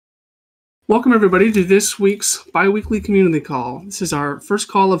Welcome everybody to this week's bi-weekly community call. This is our first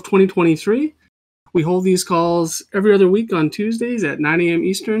call of 2023. We hold these calls every other week on Tuesdays at 9 a.m.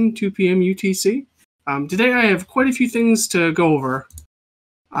 Eastern, 2 p.m. UTC. Today I have quite a few things to go over.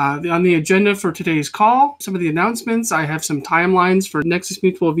 On the agenda for today's call, some of the announcements, I have some timelines for Nexus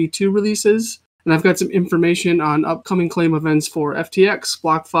Mutual V2 releases, and I've got some information on upcoming claim events for FTX,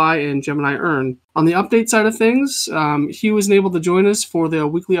 BlockFi, and Gemini Earn. On the update side of things, Hugh wasn't able to join us for the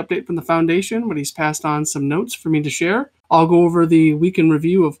weekly update from the foundation, but he's passed on some notes for me to share. I'll go over the week in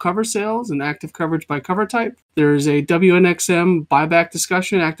review of cover sales and active coverage by cover type. There's a WNXM buyback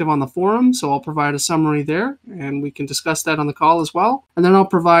discussion active on the forum, so I'll provide a summary there, and we can discuss that on the call as well. And then I'll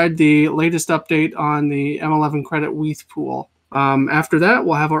provide the latest update on the M11 Credit wETH pool. After that,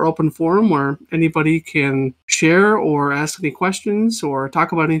 we'll have our open forum where anybody can share or ask any questions or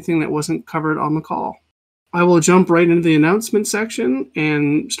talk about anything that wasn't covered on the call. I will jump right into the announcement section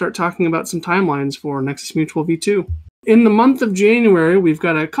and start talking about some timelines for Nexus Mutual V2. In the month of January, we've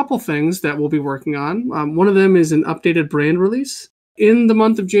got a couple things that we'll be working on. One of them is an updated brand release. In the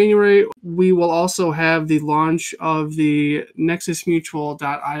month of January, we will also have the launch of the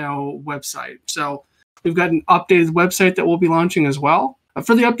nexusmutual.io website. So we've got an updated website that we'll be launching as well.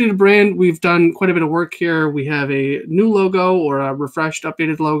 For the updated brand, we've done quite a bit of work here. We have a new logo or a refreshed,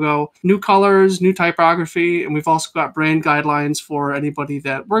 updated logo, new colors, new typography, and we've also got brand guidelines for anybody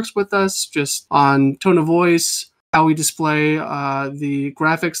that works with us, just on tone of voice, how we display the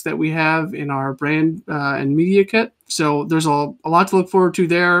graphics that we have in our brand and media kit. So there's a lot to look forward to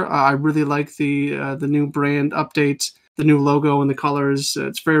there. I really like the new brand update, the new logo and the colors.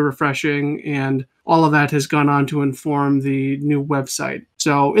 It's very refreshing, and all of that has gone on to inform the new website.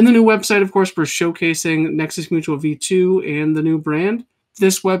 So in the new website, of course, we're showcasing Nexus Mutual V2 and the new brand.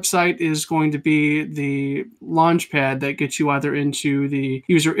 This website is going to be the launch pad that gets you either into the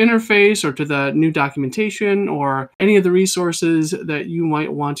user interface or to the new documentation or any of the resources that you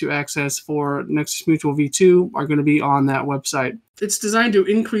might want to access for Nexus Mutual V2 are going to be on that website. It's designed to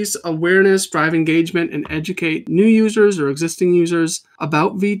increase awareness, drive engagement, and educate new users or existing users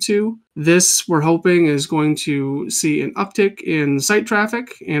about V2. This, we're hoping, is going to see an uptick in site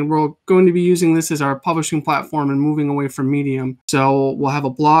traffic, and we're going to be using this as our publishing platform and moving away from Medium. So we'll have a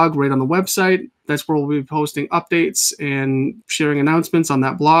blog right on the website. That's where we'll be posting updates and sharing announcements on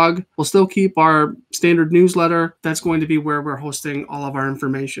that blog. We'll still keep our standard newsletter. That's going to be where we're hosting all of our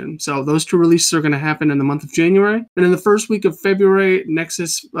information. So those two releases are going to happen in the month of January. And in the first week of February,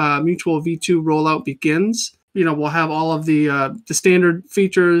 Nexus Mutual V2 rollout begins. We'll have all of the standard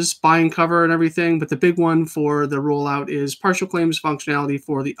features, buy and cover and everything, but the big one for the rollout is partial claims functionality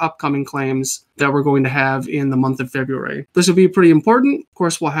for the upcoming claims that we're going to have in the month of February. This will be pretty important. Of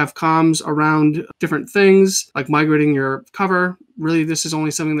course, we'll have comms around different things like migrating your cover. Really, this is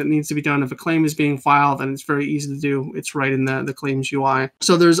only something that needs to be done if a claim is being filed, and it's very easy to do. It's right in the claims UI.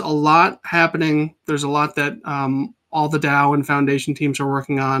 So there's a lot happening. There's a lot that all the DAO and foundation teams are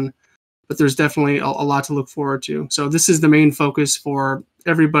working on. But there's definitely a lot to look forward to. So this is the main focus for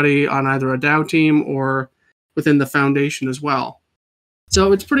everybody on either a DAO team or within the foundation as well.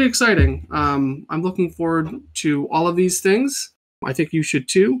 So it's pretty exciting. I'm looking forward to all of these things. I think you should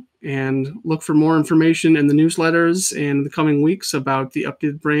too. And look for more information in the newsletters in the coming weeks about the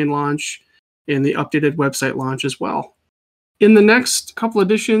updated brand launch and the updated website launch as well. In the next couple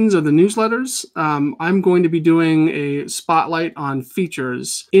editions of the newsletters, I'm going to be doing a spotlight on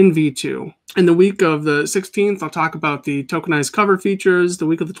features in V2. In the week of the 16th, I'll talk about the tokenized cover features. The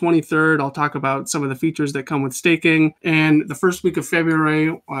week of the 23rd, I'll talk about some of the features that come with staking. And the first week of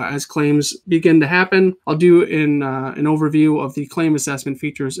February, as claims begin to happen, I'll do an overview of the claim assessment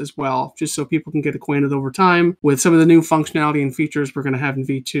features as well, just so people can get acquainted over time with some of the new functionality and features we're going to have in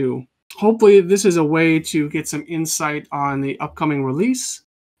V2. Hopefully, this is a way to get some insight on the upcoming release.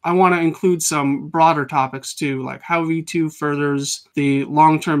 I want to include some broader topics too, like how V2 furthers the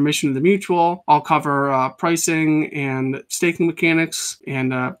long-term mission of the mutual. I'll cover pricing and staking mechanics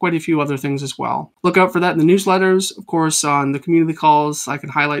and quite a few other things as well. Look out for that in the newsletters. Of course, on the community calls, I can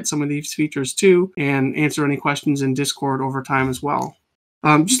highlight some of these features too and answer any questions in Discord over time as well.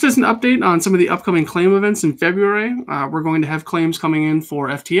 Just as an update on some of the upcoming claim events in February, we're going to have claims coming in for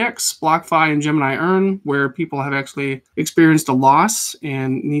FTX, BlockFi, and Gemini Earn, where people have actually experienced a loss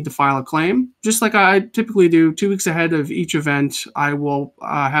and need to file a claim. Just like I typically do, 2 weeks ahead of each event, I will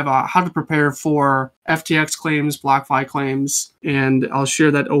have a how to prepare for FTX claims, BlockFi claims, and I'll share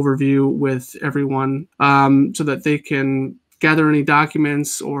that overview with everyone so that they can gather any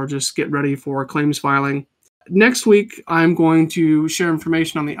documents or just get ready for claims filing. Next week, I'm going to share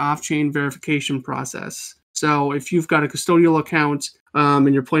information on the off-chain verification process. So if you've got a custodial account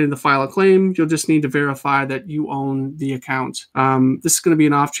and you're planning to file a claim, you'll just need to verify that you own the account. This is going to be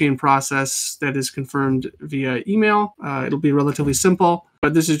an off-chain process that is confirmed via email. It'll be relatively simple,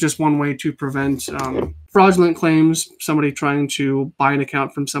 but this is just one way to prevent fraudulent claims, somebody trying to buy an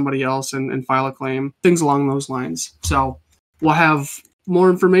account from somebody else and file a claim, things along those lines. So we'll have more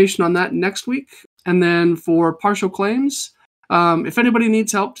information on that next week. And then for partial claims, if anybody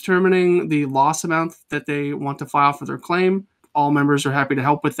needs help determining the loss amount that they want to file for their claim, all members are happy to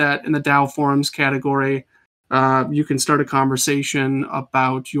help with that. In the DAO forums category, you can start a conversation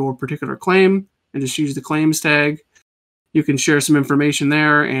about your particular claim and just use the claims tag. You can share some information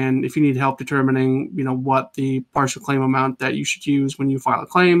there, and if you need help determining, what the partial claim amount that you should use when you file a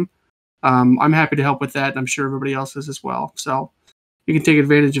claim, I'm happy to help with that, and I'm sure everybody else is as well. So you can take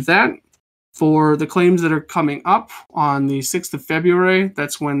advantage of that. For the claims that are coming up on the 6th of February,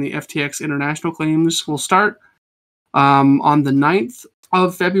 that's when the FTX international claims will start. On the 9th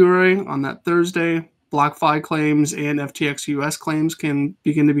of February, on that Thursday, BlockFi claims and FTX US claims can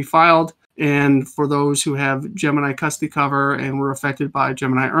begin to be filed. And for those who have Gemini custody cover and were affected by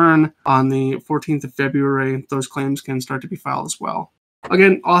Gemini Earn, on the 14th of February, those claims can start to be filed as well.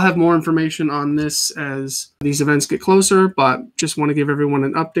 Again, I'll have more information on this as these events get closer, but just want to give everyone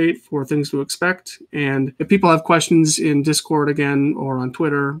an update for things to expect. And if people have questions in Discord again or on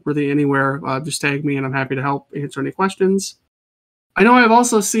Twitter, really anywhere, just tag me and I'm happy to help answer any questions. I know I've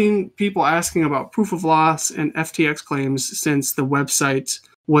also seen people asking about proof of loss and FTX claims since the website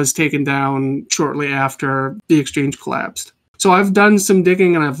was taken down shortly after the exchange collapsed. So I've done some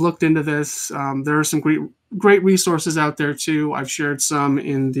digging and I've looked into this. There are some great resources out there too. I've shared some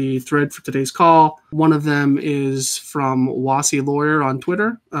in the thread for today's call. One of them is from Wasi Lawyer on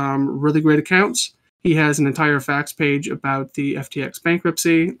Twitter. Really great accounts. He has an entire facts page about the FTX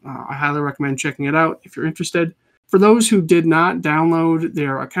bankruptcy. I highly recommend checking it out if you're interested. For those who did not download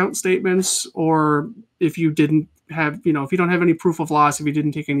their account statements, or if you didn't have, if you don't have any proof of loss, if you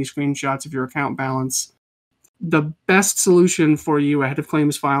didn't take any screenshots of your account balance, the best solution for you ahead of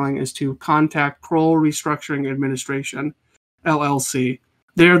claims filing is to contact Kroll Restructuring Administration, LLC.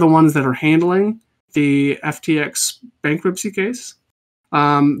 They're the ones that are handling the FTX bankruptcy case.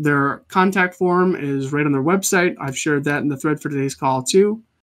 Their contact form is right on their website. I've shared that in the thread for today's call too.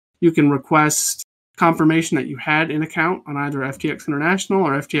 You can request confirmation that you had an account on either FTX International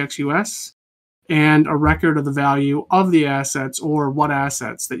or FTX US, and a record of the value of the assets or what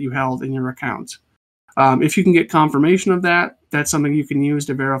assets that you held in your account. If you can get confirmation of that, that's something you can use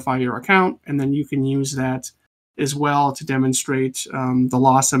to verify your account, and then you can use that as well to demonstrate the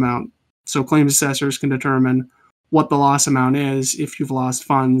loss amount. So claims assessors can determine what the loss amount is if you've lost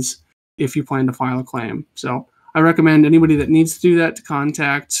funds, if you plan to file a claim. So I recommend anybody that needs to do that to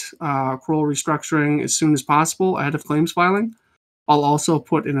contact Kroll Restructuring as soon as possible ahead of claims filing. I'll also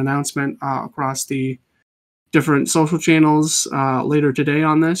put an announcement across the different social channels later today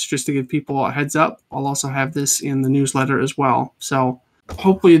on this, just to give people a heads up. I'll also have this in the newsletter as well. So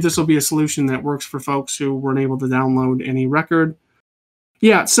hopefully this will be a solution that works for folks who weren't able to download any record.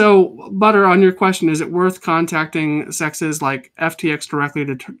 Yeah, so Butter, on your question, is it worth contacting sexes like FTX directly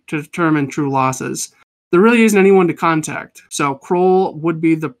to determine true losses? There really isn't anyone to contact. So Kroll would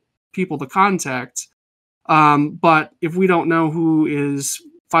be the people to contact. But if we don't know who is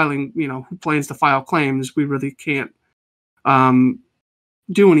filing, who plans to file claims, we really can't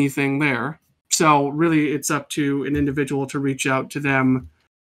do anything there. So really it's up to an individual to reach out to them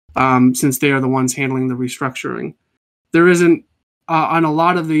since they are the ones handling the restructuring. There isn't, on a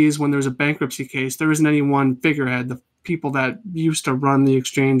lot of these, when there's a bankruptcy case, there isn't any one figurehead. The people that used to run the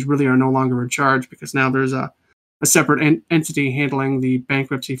exchange really are no longer in charge because now there's a separate entity handling the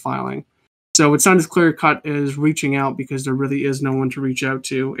bankruptcy filing. So it's not as clear-cut as reaching out because there really is no one to reach out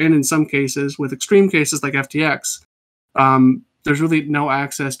to. And in some cases, with extreme cases like FTX, there's really no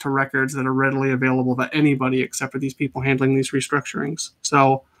access to records that are readily available to anybody except for these people handling these restructurings.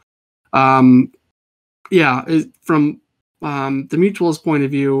 So, from the Mutual's point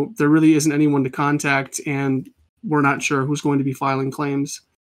of view, there really isn't anyone to contact, and we're not sure who's going to be filing claims.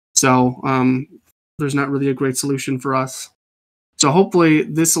 So there's not really a great solution for us. So hopefully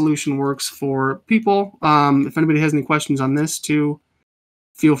this solution works for people. If anybody has any questions on this too,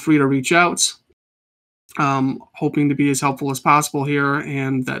 feel free to reach out. Hoping to be as helpful as possible here,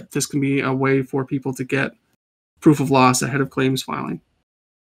 and that this can be a way for people to get proof of loss ahead of claims filing.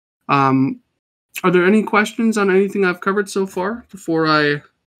 Are there any questions on anything I've covered so far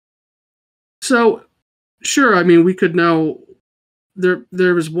So, sure, I mean, we could know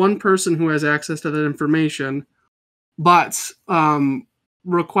there is one person who has access to that information, but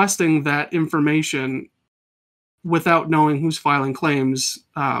requesting that information without knowing who's filing claims,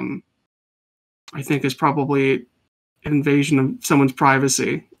 I think is probably an invasion of someone's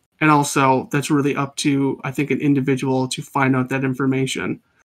privacy. And also, that's really up to, I think, an individual to find out that information.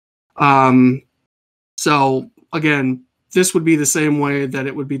 So, again, this would be the same way that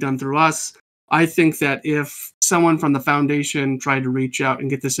it would be done through us. I think that if someone from the foundation tried to reach out and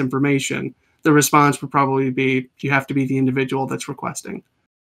get this information, the response would probably be, you have to be the individual that's requesting.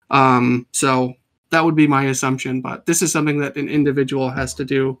 So that would be my assumption, but this is something that an individual has to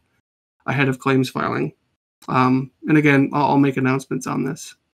do ahead of claims filing. And again, I'll make announcements on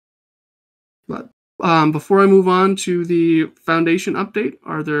this. But before I move on to the foundation update,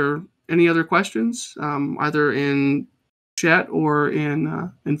 are there any other questions, either in chat or in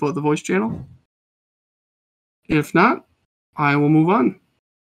the voice channel? If not, I will move on.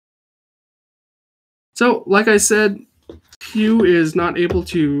 So, like I said, Hugh is not able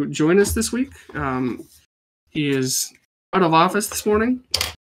to join us this week. He is out of office this morning,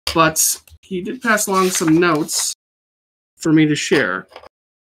 but he did pass along some notes for me to share.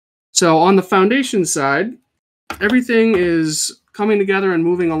 So on the foundation side, everything is coming together and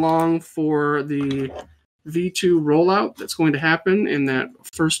moving along for the V2 rollout that's going to happen in that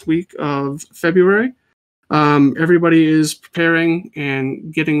first week of February. Everybody is preparing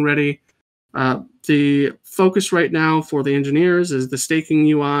and getting ready. The focus right now for the engineers is the staking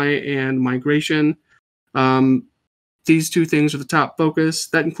UI and migration. These two things are the top focus.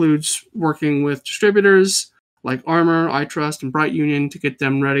 That includes working with distributors like Armor, iTrust, and Bright Union to get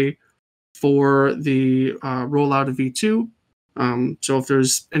them ready for the rollout of V2. So if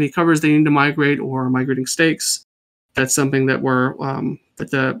there's any covers they need to migrate or migrating stakes, that's something that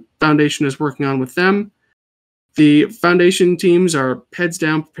that the foundation is working on with them. The foundation teams are heads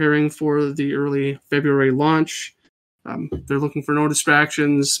down preparing for the early February launch. They're looking for no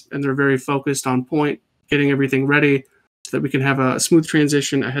distractions, and they're very focused on point, getting everything ready so that we can have a smooth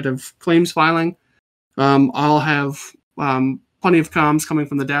transition ahead of claims filing. I'll have plenty of comms coming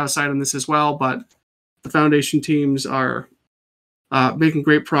from the DAO side on this as well, but the foundation teams are making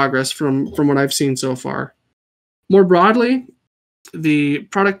great progress from what I've seen so far. More broadly, the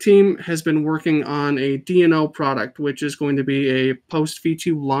product team has been working on a DNO product, which is going to be a post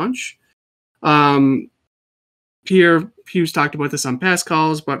V2 launch. Hugh's talked about this on past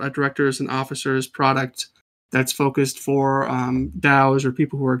calls, but a directors and officers product that's focused for DAOs or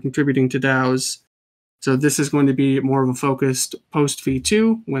people who are contributing to DAOs. So this is going to be more of a focused post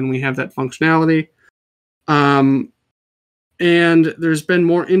V2 when we have that functionality. And there's been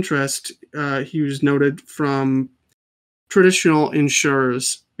more interest, Hughes noted, from traditional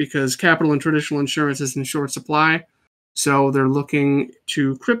insurers because capital and traditional insurance is in short supply. So they're looking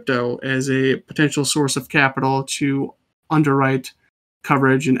to crypto as a potential source of capital to underwrite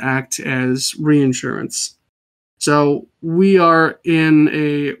coverage and act as reinsurance. So we are in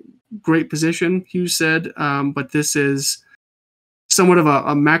a great position, Hughes said, but this is somewhat of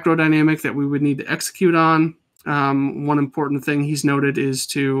a macro dynamic that we would need to execute on. One important thing he's noted is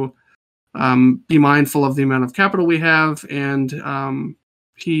to be mindful of the amount of capital we have, and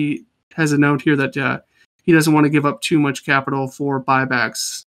he has a note here that he doesn't want to give up too much capital for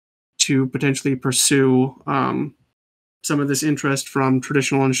buybacks to potentially pursue some of this interest from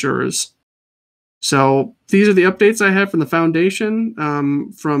traditional insurers. So these are the updates I have from the foundation.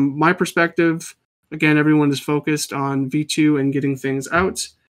 From my perspective, again, everyone is focused on V2 and getting things out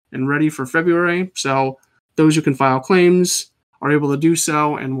and ready for February. So those who can file claims are able to do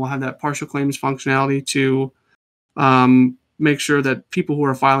so, and we'll have that partial claims functionality to make sure that people who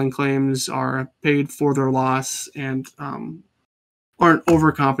are filing claims are paid for their loss and aren't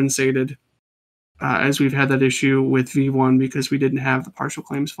overcompensated, as we've had that issue with V1 because we didn't have the partial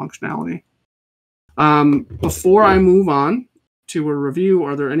claims functionality. Before I move on to a review,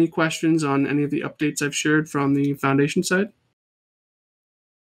 are there any questions on any of the updates I've shared from the foundation side?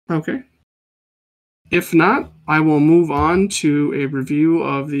 Okay. If not, I will move on to a review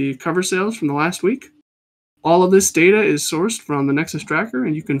of the cover sales from the last week. All of this data is sourced from the Nexus Tracker,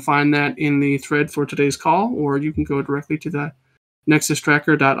 and you can find that in the thread for today's call, or you can go directly to the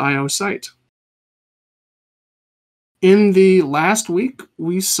nexustracker.io site. In the last week,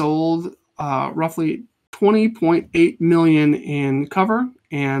 we sold roughly $20.8 million in cover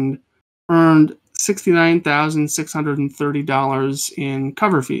and earned $69,630 in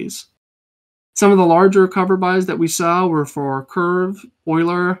cover fees. Some of the larger cover buys that we saw were for Curve,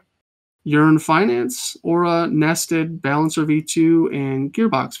 Euler, Yearn Finance, Aura, Nested, Balancer V2, and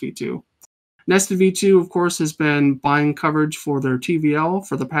Gearbox V2. Nested V2, of course, has been buying coverage for their TVL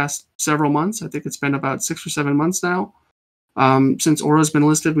for the past several months. I think it's been about 6 or 7 months now. Since Aura's been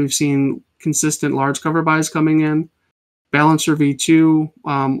listed, we've seen consistent large cover buys coming in. Balancer V2,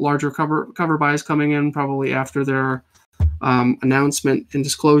 larger cover buys coming in probably after their announcement and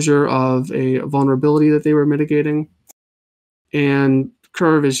disclosure of a vulnerability that they were mitigating. And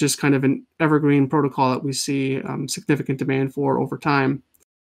Curve is just kind of an evergreen protocol that we see significant demand for over time.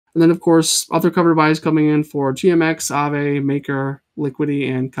 And then, of course, other cover buys coming in for GMX, Aave, Maker, Liquidity,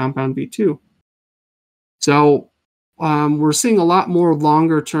 and Compound V2. So we're seeing a lot more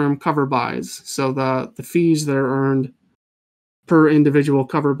longer-term cover buys. So the fees that are earned per individual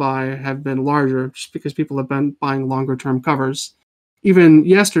cover buy have been larger just because people have been buying longer-term covers. Even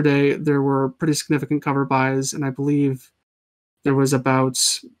yesterday, there were pretty significant cover buys, and I believe there was about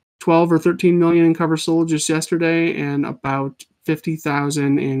 12 or 13 million in cover sold just yesterday, and about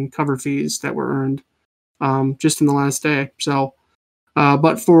 50,000 in cover fees that were earned just in the last day. So,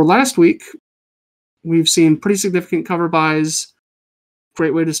 but for last week, we've seen pretty significant cover buys.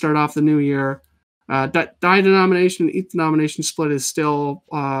 Great way to start off the new year. DAI denomination and ETH denomination split is still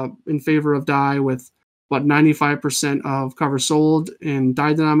in favor of DAI, with about 95% of cover sold in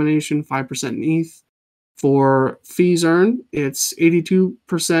DAI denomination, 5% in ETH. For fees earned, it's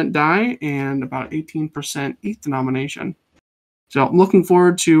 82% DAI and about 18% ETH denomination. So I'm looking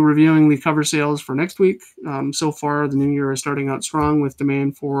forward to reviewing the cover sales for next week. So far, the new year is starting out strong with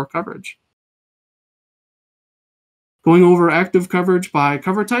demand for coverage. Going over active coverage by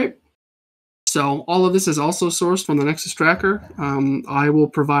cover type. So all of this is also sourced from the Nexus tracker. I will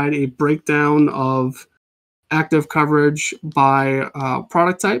provide a breakdown of active coverage by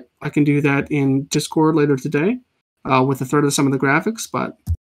product type. I can do that in Discord later today with a thread of some of the graphics, but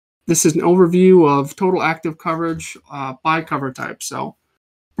this is an overview of total active coverage by cover type. So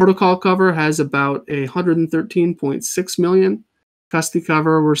protocol cover has about 113.6 million. Custody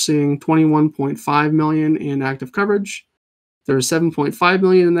cover, we're seeing 21.5 million in active coverage. There's 7.5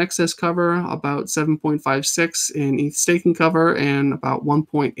 million in excess cover, about 7.56 in ETH staking cover, and about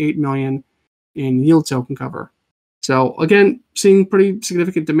 1.8 million in yield token cover. So again, seeing pretty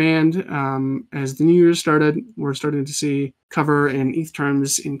significant demand as the new year started. We're starting to see cover in ETH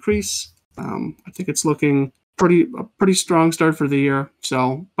terms increase. I think it's looking a pretty strong start for the year.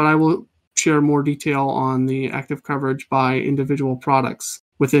 So, but I will share more detail on the active coverage by individual products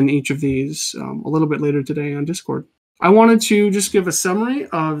within each of these a little bit later today on Discord. I wanted to just give a summary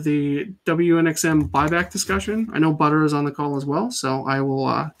of the WNXM buyback discussion. I know Butter is on the call as well, so I will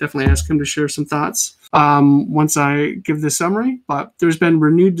definitely ask him to share some thoughts once I give this summary. But there's been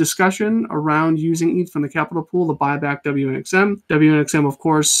renewed discussion around using ETH from the capital pool to buy back WNXM. WNXM, of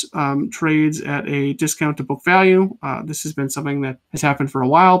course, trades at a discount to book value. This has been something that has happened for a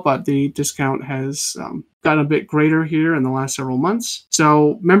while, but the discount has gotten a bit greater here in the last several months.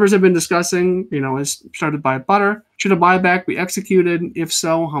 So members have been discussing, as started by Butter, should a buyback be executed? If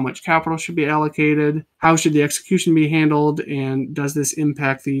so, how much capital should be allocated? How should the execution be handled? And does this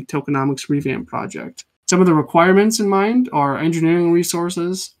impact the tokenomics revamp project? Some of the requirements in mind are engineering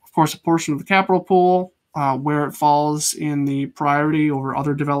resources, of course, a portion of the capital pool, where it falls in the priority over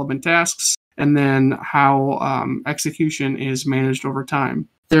other development tasks, and then how execution is managed over time.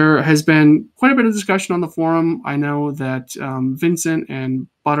 There has been quite a bit of discussion on the forum. I know that Vincent and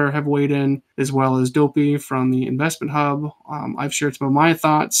Butter have weighed in, as well as Dopey from the Investment Hub. I've shared some of my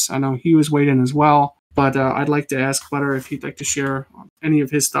thoughts. I know he was weighed in as well. But I'd like to ask Butter if he'd like to share any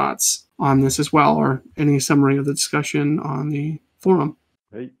of his thoughts on this as well, or any summary of the discussion on the forum.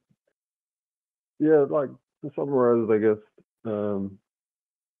 Hey. Yeah, like to summarize, I guess,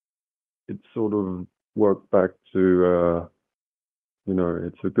 it sort of worked back to...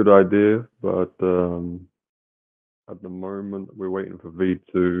 it's a good idea, but at the moment we're waiting for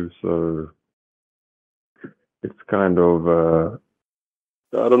V2, so it's kind of,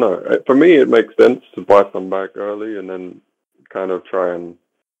 I don't know. For me, it makes sense to buy some back early and then kind of try and,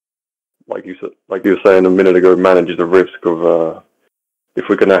 like you were saying a minute ago, manage the risk of if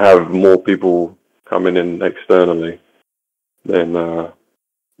we're going to have more people coming in externally, then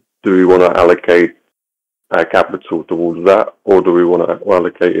do we want to allocate our capital towards that, or do we want to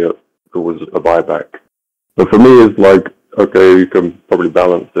allocate it towards a buyback? But for me, it's like, okay, you can probably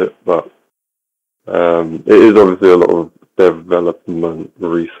balance it, but it is obviously a lot of development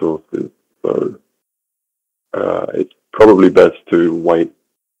resources, so it's probably best to wait,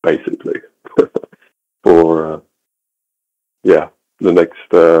 basically, for the next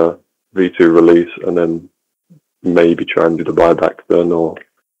V2 release, and then maybe try and do the buyback then,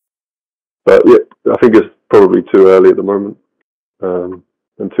 but yeah, I think it's probably too early at the moment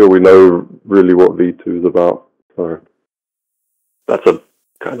until we know really what V2 is about. So that's a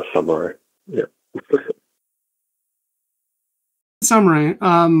kind of summary. Yeah. summary,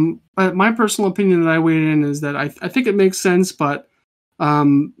 but my personal opinion that I weighed in is that I think it makes sense, but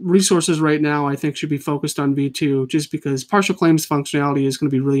resources right now I think should be focused on V2 just because partial claims functionality is going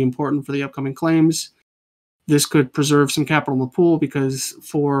to be really important for the upcoming claims. This could preserve some capital in the pool because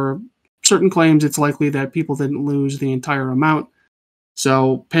for certain claims it's likely that people didn't lose the entire amount.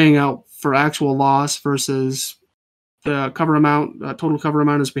 So paying out for actual loss versus the cover amount, total cover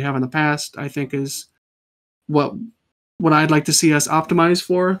amount as we have in the past, I think is what I'd like to see us optimize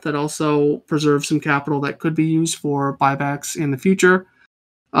for. That also preserves some capital that could be used for buybacks in the future.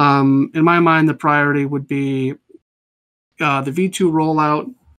 In my mind, the priority would be the V2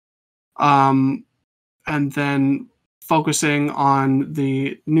 rollout, and then focusing on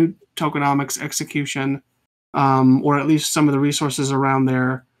the new tokenomics execution, or at least some of the resources around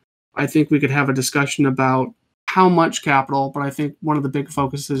there. I think we could have a discussion about how much capital, but I think one of the big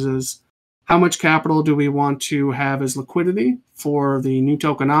focuses is how much capital do we want to have as liquidity for the new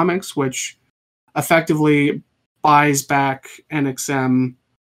tokenomics, which effectively buys back NXM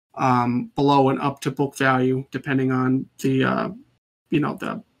below and up to book value, depending on the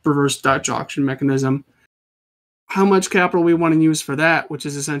the reverse Dutch auction mechanism. How much capital we want to use for that, which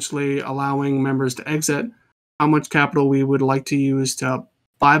is essentially allowing members to exit. How much capital we would like to use to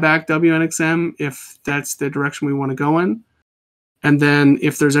buy back WNXM if that's the direction we want to go in. And then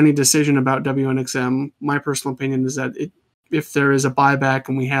if there's any decision about WNXM, my personal opinion is that if there is a buyback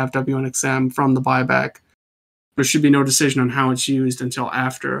and we have WNXM from the buyback, there should be no decision on how it's used until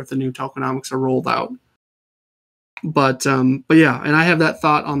after the new tokenomics are rolled out. But yeah, and I have that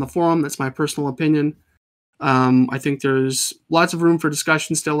thought on the forum. That's my personal opinion. I think there's lots of room for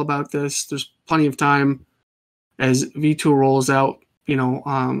discussion still about this. There's plenty of time as V2 rolls out.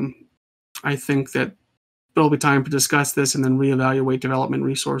 I think that there'll be time to discuss this and then reevaluate development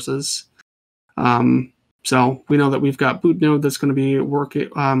resources. So we know that we've got Bootnode that's going to be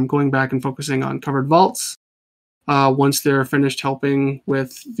going back and focusing on covered vaults once they're finished helping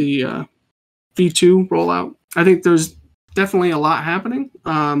with the V2 rollout. I think there's definitely a lot happening,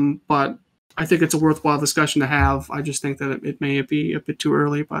 but I think it's a worthwhile discussion to have. I just think that it may be a bit too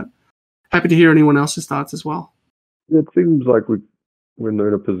early, but happy to hear anyone else's thoughts as well. It seems like we're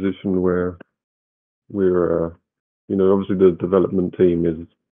in a position where we're, obviously the development team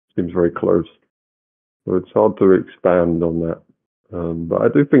seems very close, so it's hard to expand on that. But I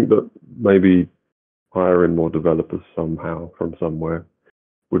do think that maybe hiring more developers somehow from somewhere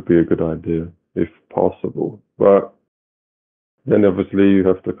would be a good idea if possible. But then obviously you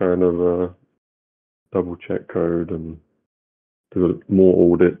have to kind of double check code and do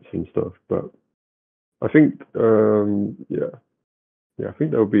more audits and stuff. But I think, I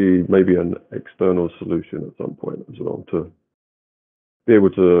think there'll be maybe an external solution at some point as well to be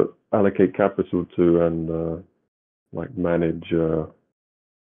able to allocate capital to and manage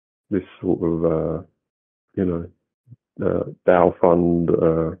this sort of DAO fund,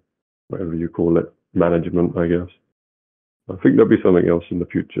 whatever you call it, management, I guess. I think there'll be something else in the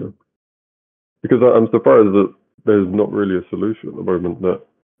future, because I'm surprised that there's not really a solution at the moment that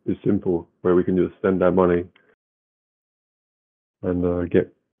is simple, where we can just send our money and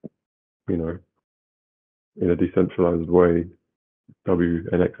get, in a decentralized way,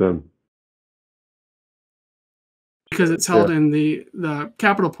 WNXM. Because it's held in the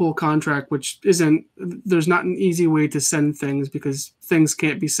capital pool contract, which there's not an easy way to send things, because things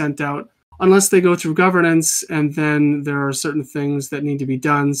can't be sent out unless they go through governance, and then there are certain things that need to be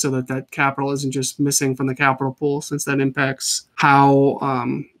done so that capital isn't just missing from the capital pool, since that impacts how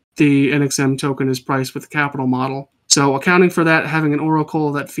the NXM token is priced with the capital model. So accounting for that, having an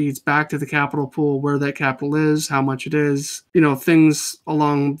oracle that feeds back to the capital pool where that capital is, how much it is, things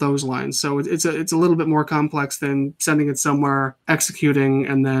along those lines. So it's a little bit more complex than sending it somewhere, executing,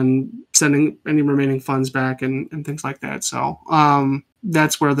 and then sending any remaining funds back and things like that. So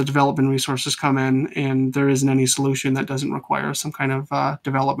that's where the development resources come in, and there isn't any solution that doesn't require some kind of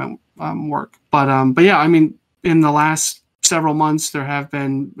development work. But yeah, I mean, in the last several months, there have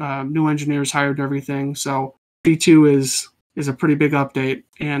been new engineers hired and everything. So V2 is a pretty big update,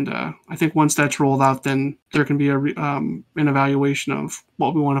 and I think once that's rolled out, then there can be an evaluation of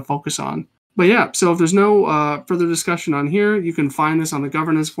what we want to focus on. But yeah, so if there's no further discussion on here, you can find this on the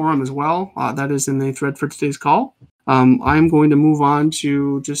governance forum as well. That is in the thread for today's call. I'm going to move on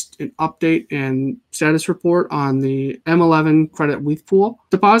to just an update and status report on the M11 Credit wETH pool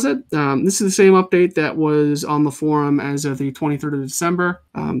deposit. This is the same update that was on the forum as of the 23rd of December.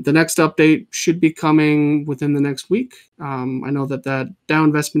 The next update should be coming within the next week. I know that DAO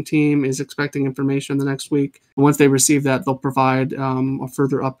investment team is expecting information the next week. And once they receive that, they'll provide a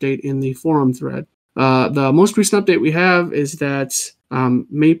further update in the forum thread. The most recent update we have is that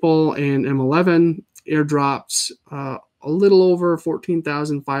Maple and M11 airdropped a little over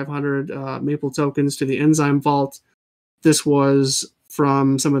 14,500 Maple tokens to the Enzyme Vault. This was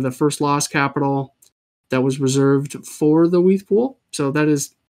from some of the first loss capital that was reserved for the wETH pool. So that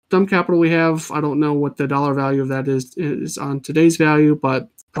is some capital we have. I don't know what the dollar value of that is on today's value, but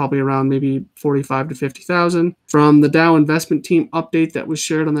probably around maybe 45 to 50,000. From the DAO investment team update that was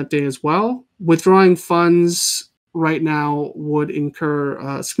shared on that day as well, withdrawing funds right now would incur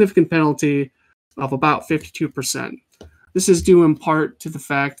a significant penalty of about 52%. This is due in part to the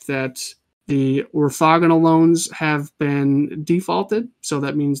fact that the orthogonal loans have been defaulted, so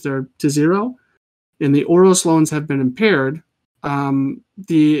that means they're to zero, and the Oros loans have been impaired.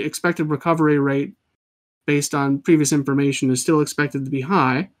 The expected recovery rate based on previous information is still expected to be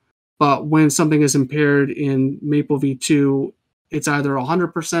high, but when something is impaired in Maple V2, it's either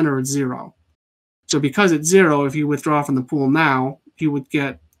 100% or it's zero. So because it's zero, if you withdraw from the pool now, you would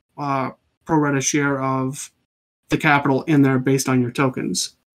get pro rata share of the capital in there based on your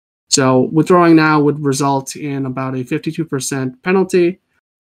tokens. So withdrawing now would result in about a 52% penalty.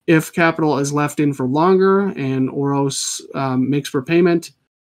 If capital is left in for longer and Oros makes repayment,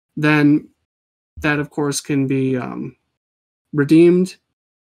 then that, of course, can be redeemed.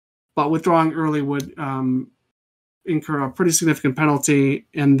 But withdrawing early would incur a pretty significant penalty.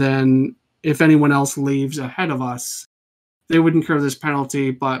 And then if anyone else leaves ahead of us, they would incur this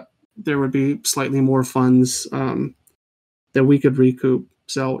penalty, but there would be slightly more funds that we could recoup.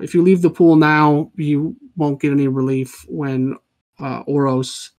 So if you leave the pool now, you won't get any relief when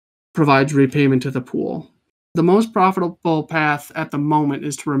Oros provides repayment to the pool. The most profitable path at the moment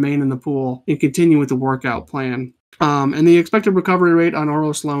is to remain in the pool and continue with the workout plan. And the expected recovery rate on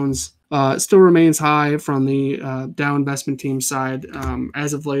Oros loans still remains high from the DAO investment team side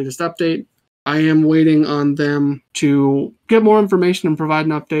as of latest update. I am waiting on them to get more information and provide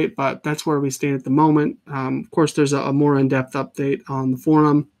an update, but that's where we stand at the moment. Of course, there's a more in-depth update on the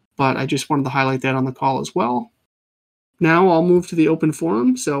forum, but I just wanted to highlight that on the call as well. Now I'll move to the open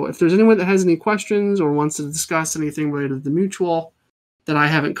forum. So if there's anyone that has any questions or wants to discuss anything related to the mutual that I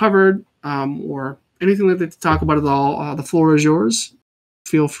haven't covered or anything that they to talk about at all, the floor is yours.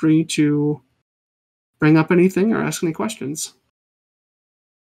 Feel free to bring up anything or ask any questions.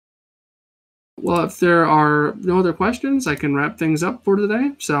 Well, if there are no other questions, I can wrap things up for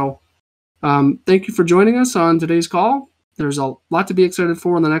today. So thank you for joining us on today's call. There's a lot to be excited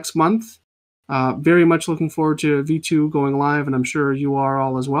for in the next month. Very much looking forward to V2 going live, and I'm sure you are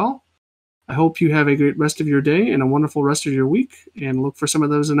all as well. I hope you have a great rest of your day and a wonderful rest of your week, and look for some of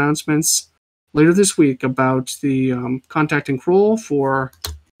those announcements later this week about the contacting Kroll for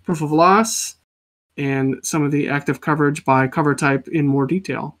proof of loss and some of the active coverage by cover type in more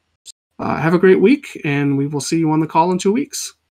detail. Have a great week, and we will see you on the call in 2 weeks.